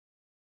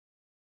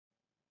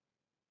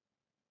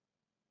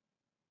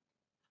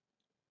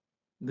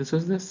This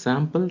is the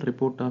sample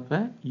report of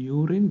a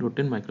urine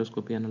routine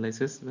microscopy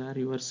analysis where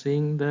you are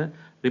seeing the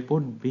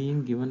report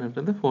being given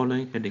under the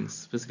following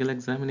headings: physical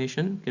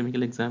examination,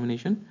 chemical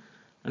examination,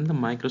 and the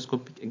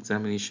microscopic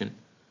examination.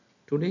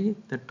 Today,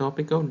 the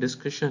topic of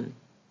discussion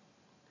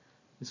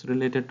is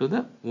related to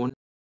the one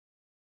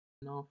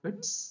of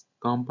its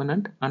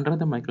component under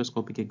the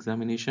microscopic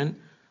examination,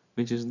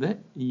 which is the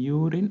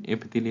urine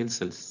epithelial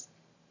cells.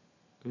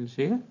 We'll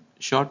share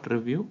a short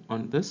review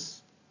on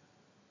this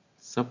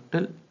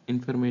subtle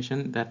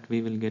information that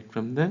we will get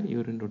from the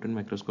urine routine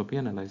microscopy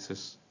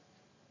analysis.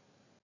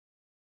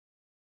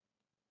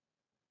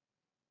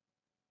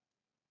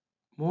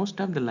 Most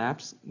of the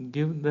labs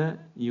give the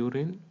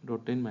urine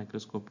routine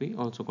microscopy,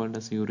 also called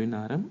as urine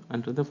RM,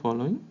 under the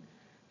following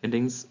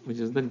headings, which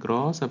is the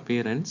gross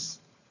appearance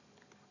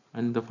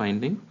and the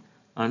finding.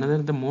 Another,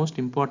 the most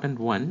important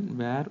one,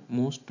 where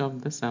most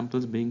of the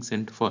samples being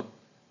sent for,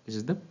 which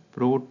is the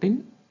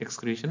protein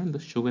excretion and the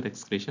sugar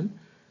excretion.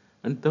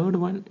 And third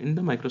one, in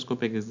the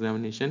microscopic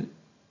examination,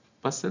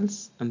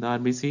 puzzles and the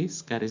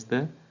RBCs carries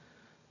the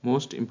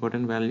most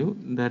important value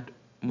that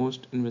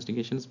most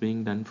investigations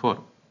being done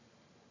for.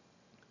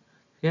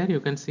 Here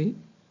you can see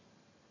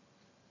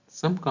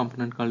some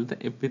component called the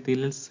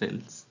epithelial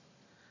cells,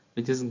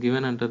 which is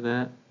given under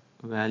the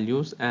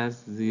values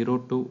as 0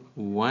 to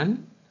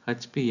 1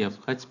 HPF.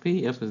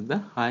 HPF is the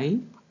high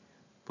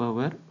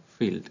power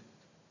field.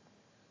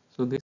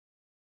 So these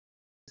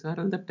are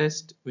all the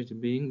tests which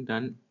being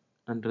done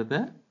under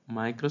the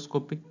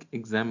microscopic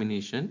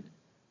examination,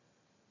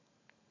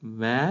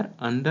 where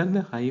under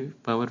the high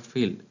power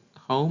field,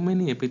 how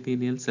many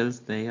epithelial cells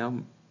they have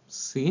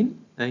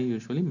seen, they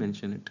usually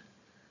mention it.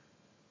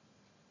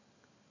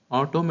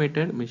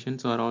 Automated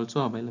machines are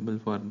also available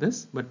for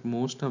this, but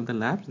most of the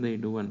labs they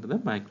do under the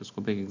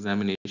microscopic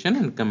examination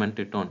and comment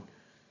it on.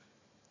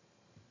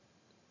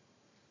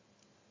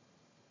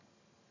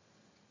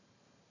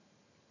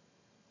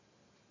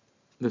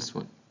 This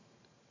one.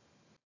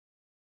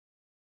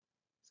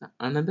 So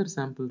another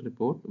sample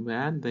report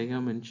where they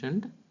have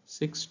mentioned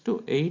 6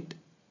 to 8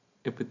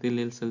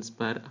 epithelial cells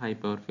per high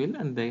power field,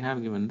 and they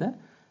have given the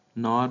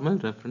normal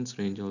reference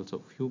range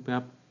also.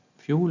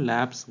 Few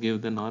labs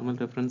give the normal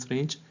reference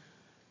range,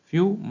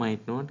 few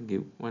might not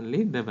give,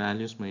 only the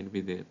values might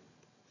be there.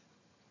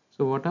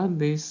 So what are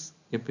these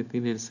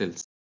epithelial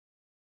cells?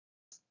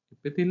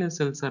 Epithelial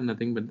cells are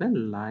nothing but the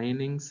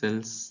lining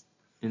cells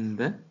in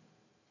the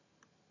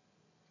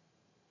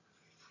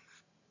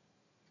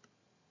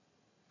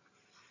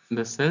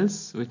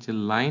cells which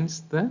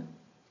lines the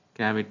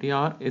cavity,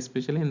 or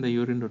especially in the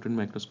urine routine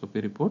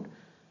microscopy report,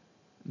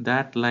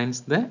 that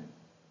lines the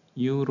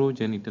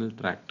urogenital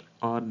tract,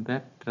 or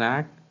the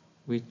tract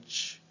with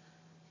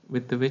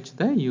which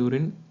the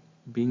urine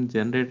being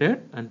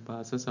generated and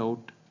passes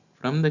out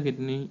from the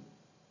kidney,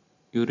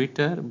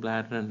 ureter,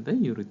 bladder, and the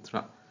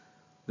urethra.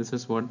 This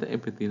is what the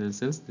epithelial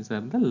cells, these are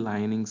the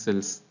lining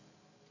cells.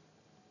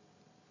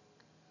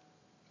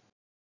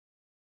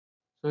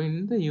 So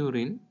in the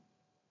urine,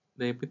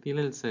 the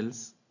epithelial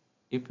cells,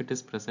 if it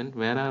is present,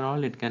 where are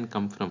all it can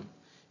come from?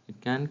 It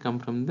can come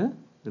from the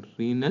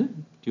renal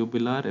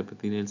tubular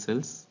epithelial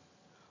cells,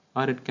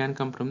 or it can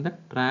come from the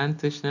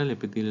transitional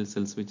epithelial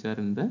cells, which are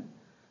in the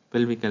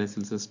pelvic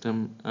calyceal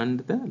system and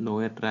the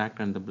lower tract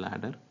and the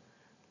bladder.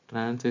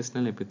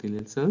 Transitional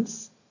epithelial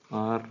cells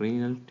or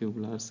renal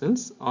tubular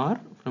cells, or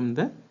from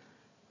the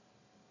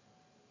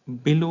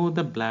below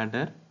the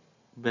bladder,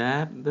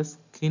 where the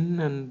skin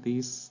and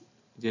these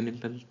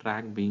genital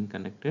tract being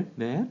connected,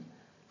 there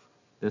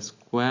the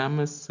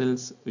squamous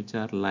cells which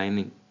are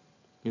lining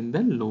in the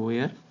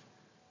lower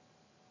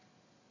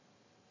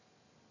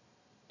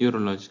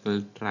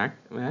urological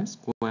tract, where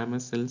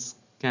squamous cells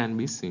can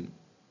be seen.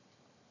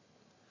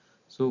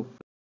 So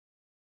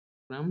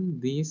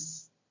from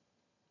these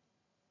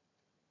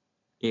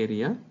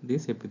area,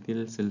 these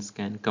epithelial cells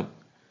can come.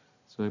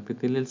 So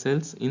epithelial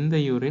cells in the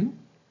urine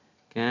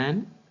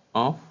can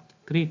of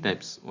three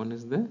types. One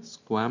is the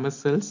squamous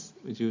cells,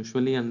 which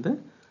usually on the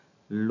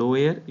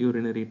lower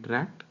urinary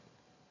tract.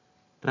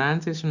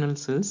 Transitional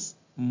cells,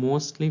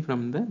 mostly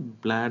from the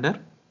bladder.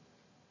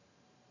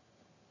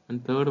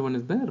 And third one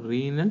is the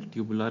renal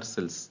tubular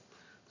cells.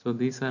 So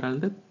these are all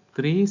the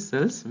three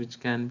cells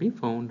which can be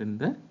found in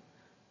the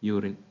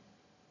urine.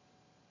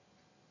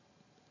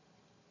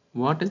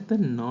 What is the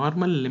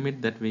normal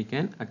limit that we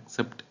can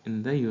accept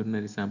in the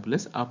urinary sample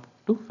is up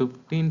to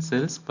 15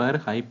 cells per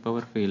high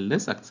power field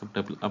is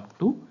acceptable. Up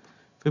to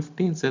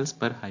 15 cells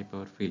per high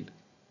power field.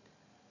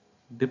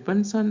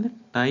 Depends on the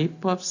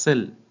type of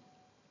cell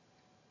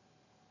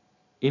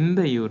in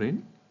the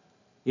urine,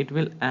 it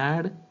will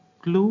add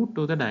clue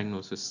to the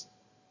diagnosis.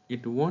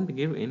 It won't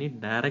give any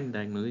direct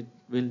diagnosis, it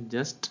will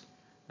just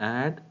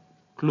add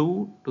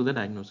clue to the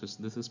diagnosis.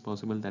 This is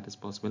possible, that is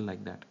possible,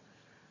 like that.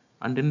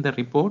 And in the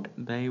report,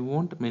 they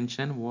won't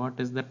mention what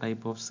is the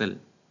type of cell.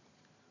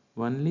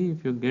 Only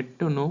if you get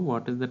to know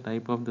what is the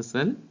type of the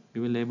cell,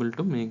 you will able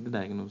to make the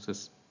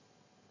diagnosis.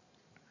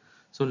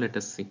 So let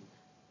us see.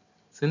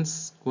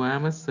 Since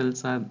squamous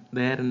cells are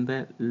there in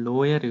the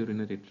lower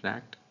urinary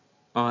tract,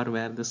 or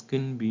where the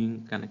skin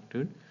being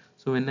connected.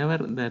 So whenever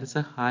there is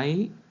a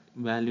high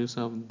values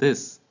of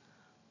this,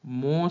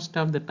 most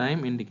of the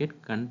time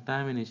indicate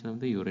contamination of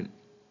the urine.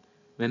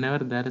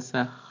 Whenever there is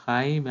a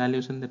high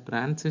values in the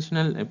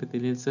transitional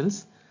epithelial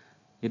cells,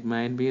 it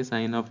might be a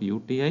sign of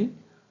UTI,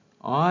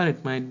 or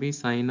it might be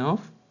sign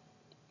of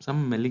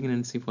some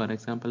malignancy, for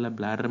example, a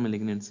bladder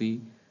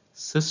malignancy,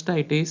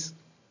 cystitis,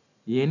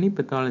 any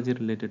pathology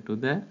related to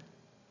the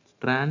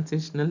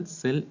transitional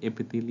cell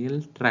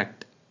epithelial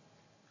tract.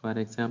 For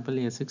example,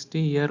 a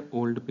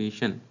 60-year-old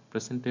patient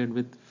presented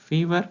with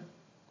fever,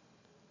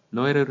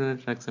 lower urinary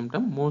tract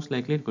symptom, most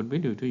likely it could be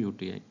due to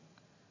UTI.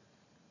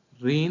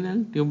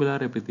 Renal tubular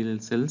epithelial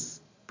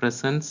cells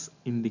presence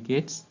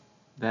indicates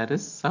there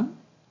is some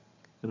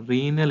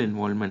renal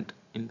involvement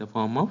in the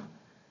form of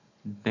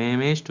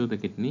damage to the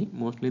kidney.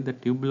 Mostly the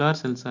tubular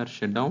cells are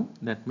shut down.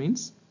 That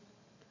means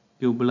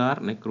tubular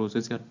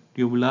necrosis or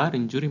tubular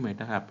injury might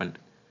have happened.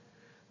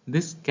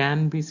 This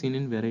can be seen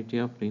in variety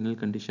of renal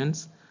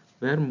conditions,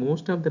 where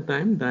most of the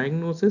time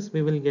diagnosis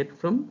we will get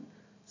from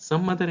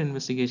some other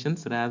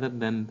investigations rather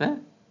than the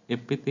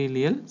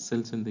epithelial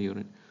cells in the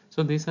urine.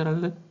 So these are all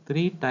the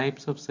three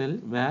types of cell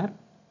where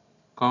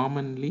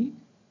commonly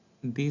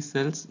these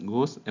cells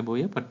goes above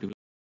a particular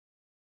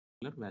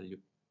value.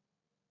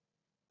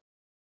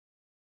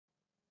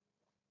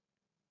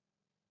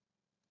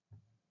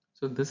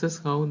 So this is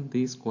how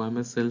these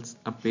squamous cells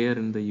appear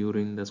in the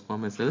urine. The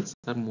squamous cells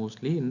are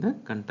mostly in the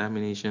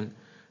contamination,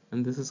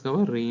 and this is how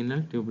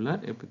renal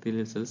tubular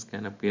epithelial cells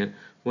can appear.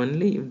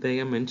 Only if they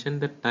have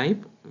mentioned the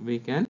type we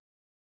can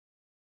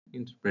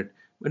interpret.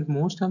 But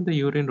most of the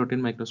urine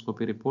routine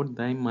microscopy report,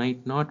 they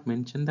might not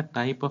mention the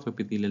type of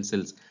epithelial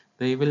cells.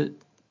 They will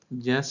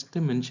just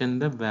mention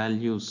the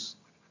values.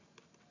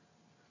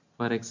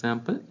 For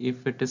example,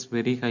 if it is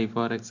very high,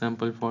 for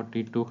example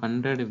 40 to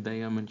 100, if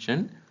they are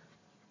mentioned,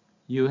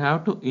 you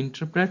have to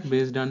interpret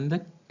based on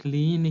the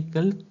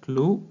clinical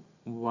clue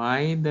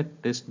why the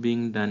test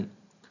being done.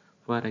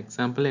 For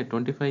example, a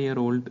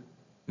 25-year-old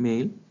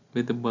male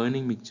with a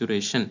burning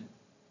micturition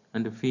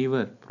and a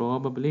fever,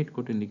 probably it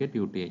could indicate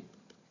UTI,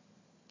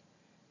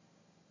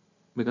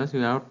 because you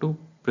have to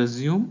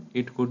presume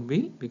it could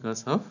be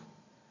because of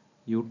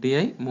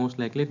UTI. Most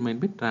likely it might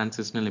be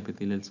transitional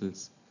epithelial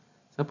cells.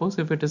 Suppose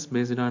if it is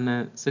based on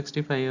a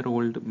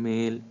 65-year-old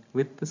male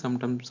with the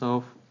symptoms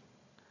of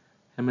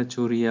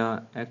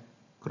hematuria, a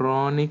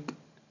chronic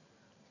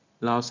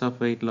loss of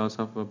weight, loss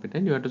of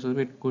appetite, you have to solve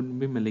it could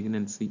be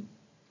malignancy.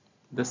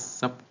 The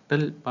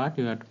subtle part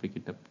you have to pick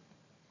it up,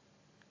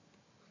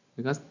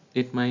 because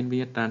it might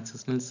be a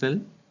transitional cell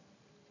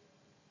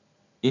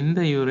in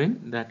the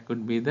urine. That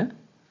could be the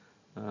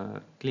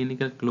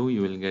clinical clue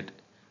you will get.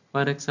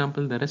 For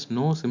example, there is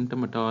no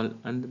symptom at all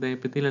and the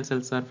epithelial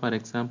cells are, for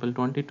example,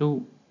 20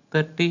 to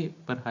 30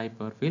 per high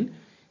power field,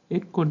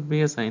 it could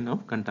be a sign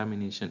of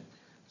contamination.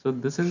 So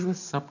this is a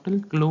subtle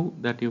clue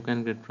that you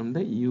can get from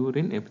the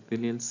urine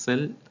epithelial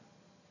cell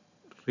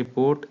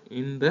report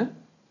in the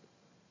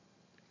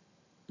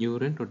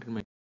urine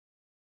routine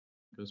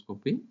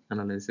microscopy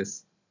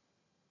analysis.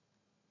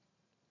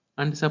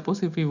 And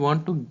suppose if you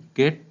want to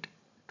get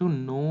to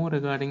know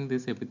regarding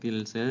these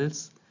epithelial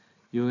cells,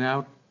 you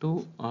have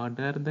to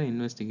order the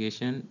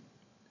investigation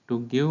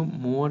to give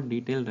more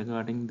detail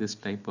regarding this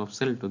type of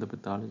cell to the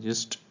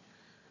pathologist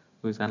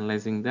who is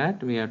analyzing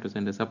that. We have to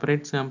send a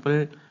separate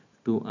sample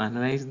to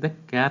analyze the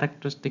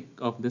characteristic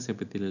of this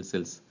epithelial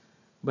cells.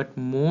 But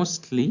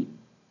mostly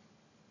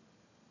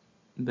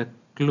the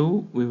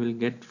clue we will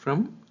get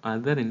from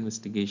other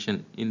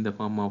investigation in the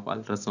form of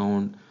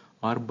ultrasound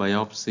or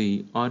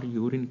biopsy or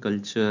urine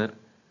culture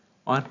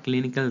or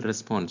clinical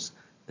response.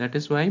 That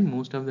is why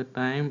most of the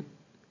time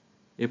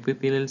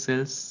epithelial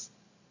cells,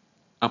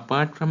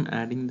 apart from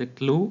adding the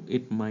clue,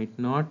 it might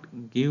not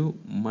give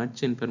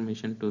much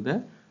information to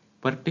the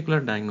particular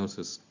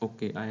diagnosis.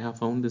 Okay, I have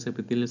found this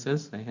epithelial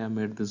cells, I have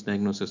made this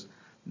diagnosis.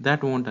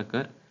 That won't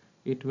occur.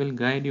 It will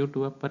guide you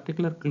to a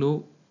particular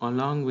clue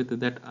along with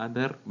that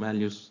other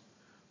values.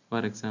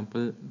 For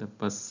example, the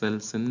pus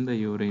cells in the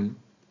urine,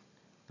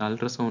 the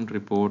ultrasound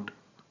report,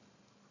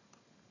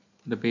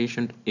 the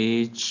patient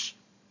age,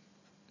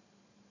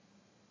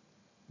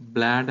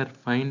 bladder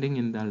finding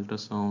in the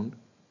ultrasound,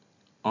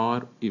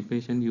 or if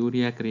patient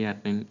urea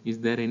creatinine, is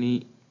there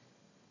any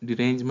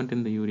derangement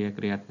in the urea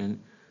creatinine,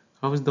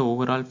 how is the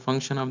overall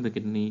function of the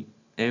kidney,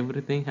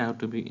 everything have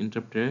to be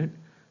interpreted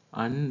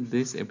and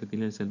this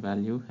epithelial cell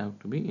value have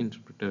to be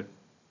interpreted.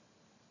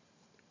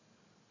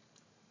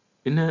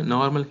 In a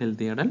normal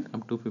healthy adult,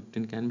 up to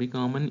 15 can be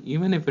common.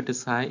 Even if it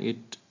is high,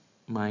 it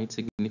might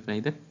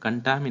signify the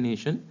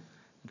contamination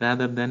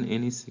rather than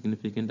any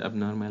significant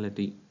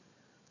abnormality.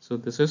 So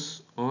this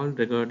is all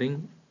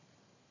regarding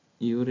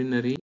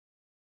urinary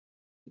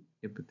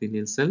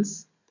epithelial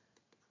cells.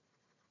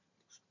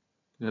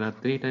 There are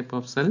three types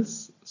of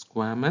cells: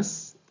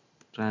 squamous,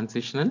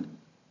 transitional,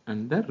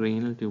 and the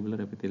renal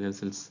tubular epithelial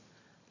cells.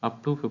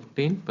 Up to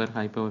 15 per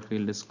high power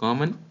field is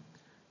common.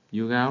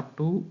 You have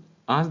to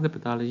ask the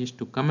pathologist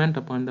to comment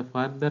upon the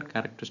further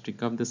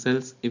characteristic of the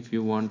cells if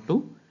you want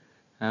to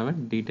have a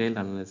detailed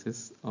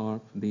analysis of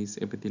these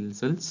epithelial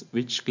cells,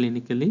 which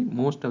clinically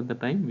most of the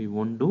time we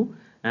won't do,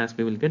 as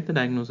we will get the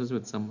diagnosis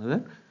with some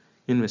other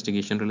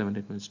investigation, relevant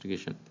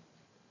investigation.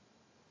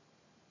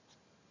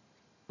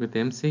 With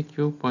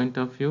MCQ point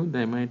of view,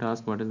 they might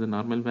ask what is the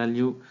normal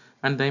value,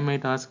 and they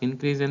might ask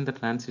increase in the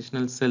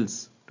transitional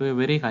cells to a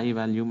very high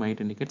value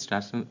might indicate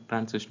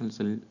transitional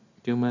cell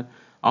tumor.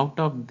 Out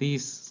of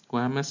these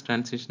squamous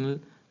transitional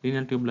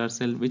renal tubular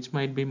cell, which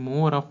might be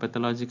more of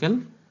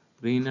pathological,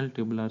 renal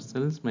tubular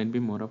cells might be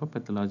more of a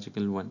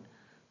pathological one.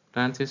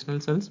 Transitional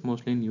cells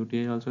mostly in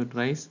UTI also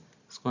tries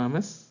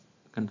squamous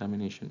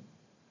contamination.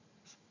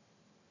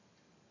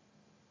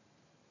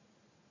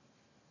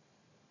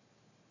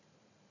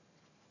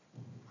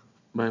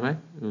 Bye bye.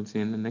 We'll see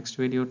you in the next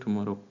video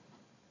tomorrow.